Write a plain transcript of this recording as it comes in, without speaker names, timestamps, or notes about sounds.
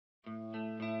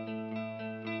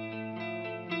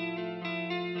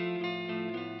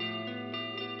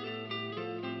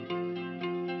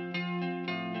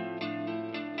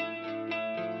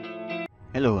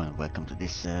Hello and welcome to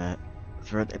this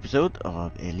third episode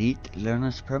of Elite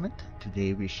Learner's Permit.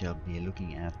 Today we shall be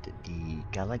looking at the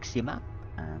galaxy map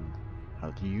and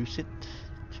how to use it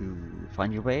to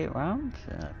find your way around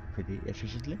pretty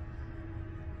efficiently.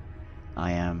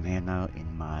 I am here now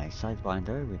in my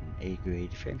Sidewinder with an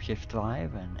A-grade frameshift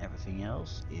drive, and everything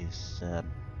else is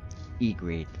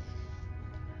E-grade.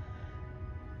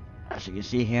 As you can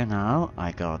see here now,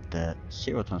 I got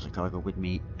 0 tons of cargo with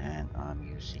me, and I'm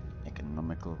using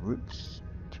economical routes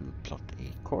to plot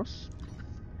a course.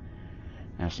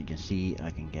 As you can see, I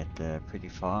can get pretty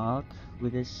far out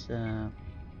with this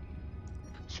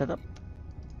setup.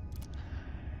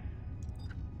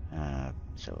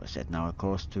 So I set now a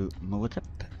course to Milkyway,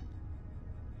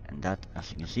 and that,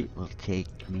 as you can see, will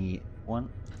take me 1,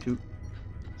 2,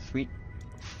 3,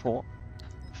 4,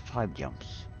 5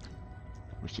 jumps,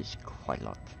 which is quite a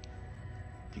lot.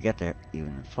 To get there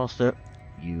even faster,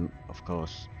 you of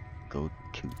course go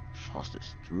to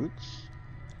fastest routes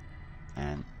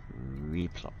and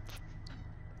replot.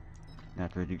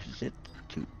 That reduces it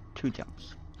to 2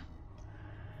 jumps.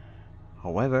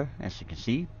 However, as you can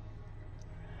see,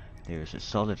 there is a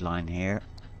solid line here,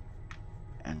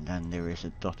 and then there is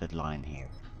a dotted line here.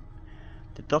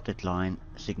 The dotted line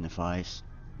signifies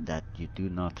that you do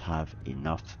not have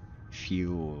enough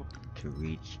fuel to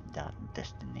reach that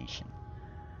destination.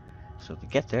 So to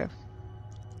get there,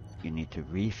 you need to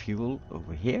refuel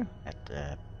over here at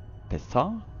the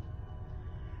plethora.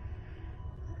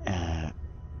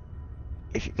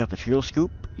 If you got the fuel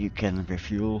scoop, you can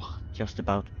refuel just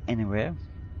about anywhere,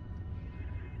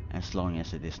 as long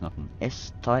as it is not an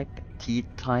S-type,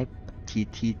 T-type,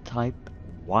 TT-type,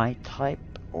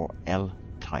 Y-type, or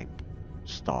L-type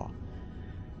star.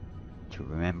 To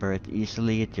remember it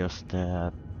easily, just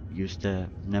use the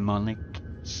mnemonic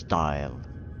style,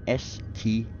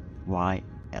 S-T-Y-L.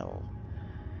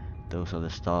 Those are the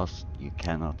stars you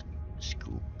cannot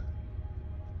scoop.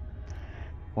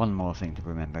 One more thing to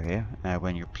remember here,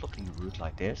 when you're plotting a route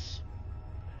like this,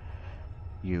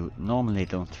 you normally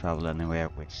don't travel anywhere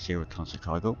with 0 tons of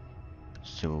cargo,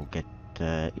 so get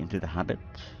into the habit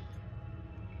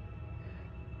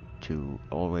to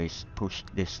always push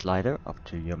this slider up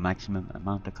to your maximum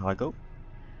amount of cargo,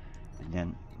 and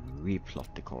then replot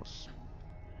the course.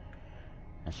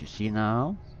 As you see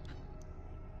now,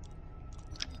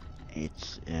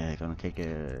 it's gonna take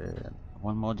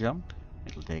one more jump.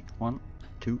 It'll take 1,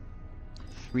 2,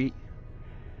 3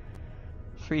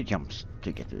 jumps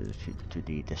to get to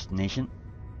the destination,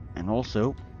 and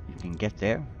also you can get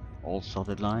there all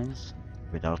solid lines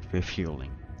without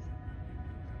refueling.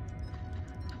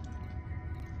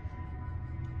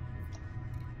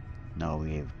 Now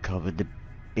we've covered the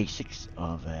basics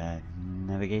of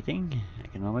navigating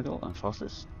economical and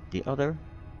fastest. The other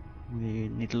we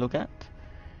need to look at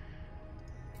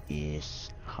is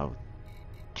how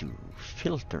to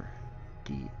filter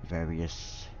the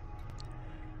various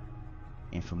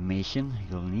information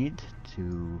you'll need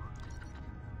to,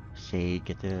 say,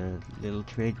 get a little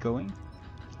trade going.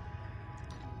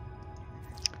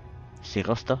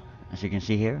 Sirasta, as you can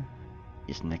see here,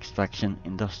 is an extraction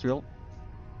industrial.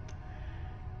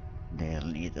 They'll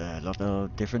need a lot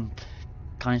of different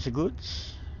kinds of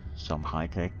goods, some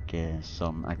high-tech,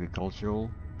 some agricultural.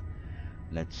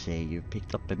 Let's say you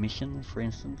picked up a mission, for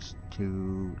instance,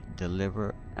 to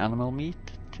deliver animal meat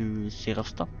to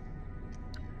Sirasta.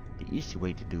 The easy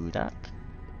way to do that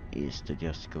is to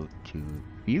just go to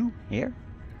View here,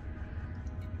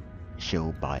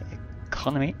 Show by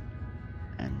Economy,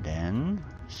 and then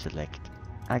select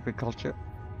Agriculture.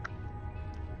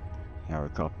 Here are a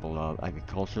couple of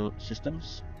agricultural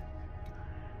systems,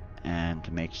 and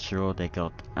to make sure they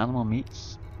got animal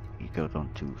meats, you go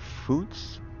down to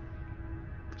Foods,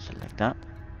 select that,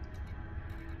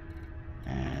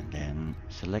 and then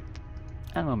select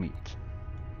Animal Meat.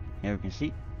 Here you can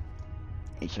see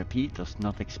HRP does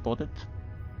not export it.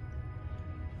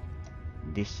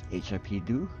 This HRP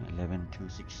do,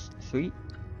 11263,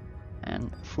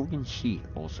 and Fugenshi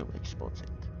also exports it.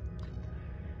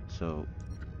 So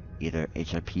either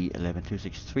HRP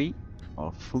 11263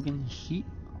 or Fugenshi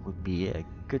would be a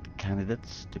good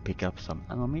candidates to pick up some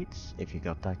animal meats if you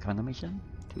got that kind of mission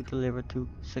to deliver to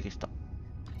Sirista.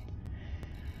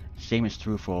 Same is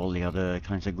true for all the other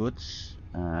kinds of goods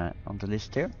on the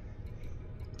list here,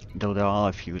 though there are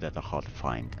a few that are hard to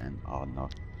find and are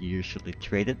not usually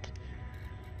traded.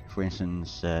 For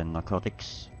instance,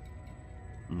 narcotics,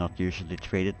 not usually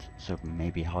traded, so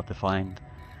maybe hard to find.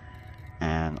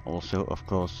 And also, of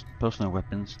course, personal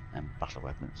weapons and battle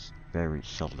weapons, very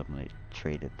seldomly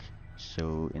traded.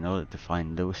 So in order to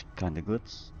find those kind of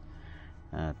goods,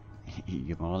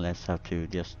 you more or less have to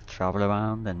just travel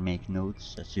around and make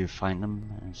notes as you find them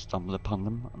and stumble upon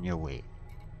them on your way.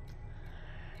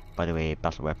 By the way,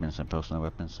 battle weapons and personal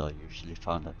weapons are usually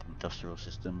found at industrial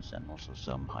systems and also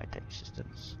some high-tech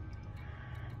systems.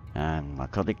 And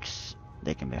narcotics,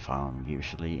 they can be found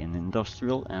usually in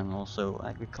industrial and also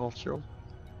agricultural.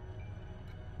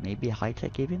 Maybe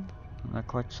high-tech even, I'm not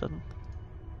quite certain.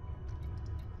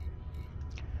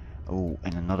 Oh,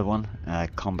 and another one,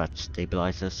 combat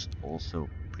stabilizers, also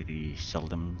pretty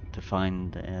seldom to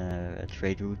find a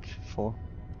trade route for.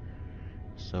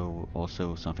 So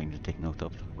also something to take note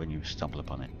of when you stumble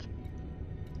upon it.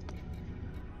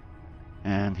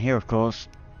 And here of course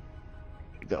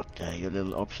you got your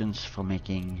little options for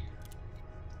making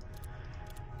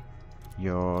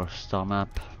your star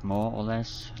map more or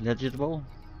less legible,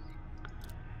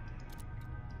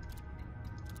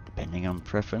 depending on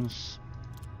preference.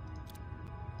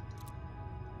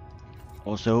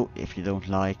 Also, if you don't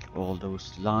like all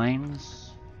those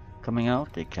lines coming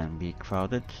out, they can be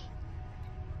crowded.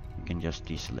 You can just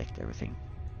deselect everything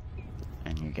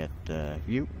and you get the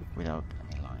view without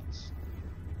any lines.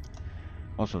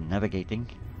 Also navigating,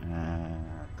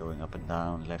 going up and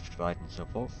down, left, right and so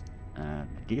forth. The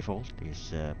default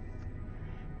is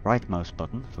right mouse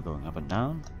button for going up and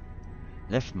down,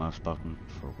 left mouse button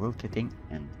for rotating,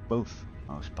 and both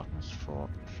mouse buttons for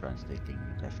translating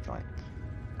left, right,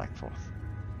 back, forth.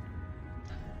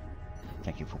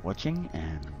 Thank you for watching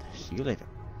and see you later.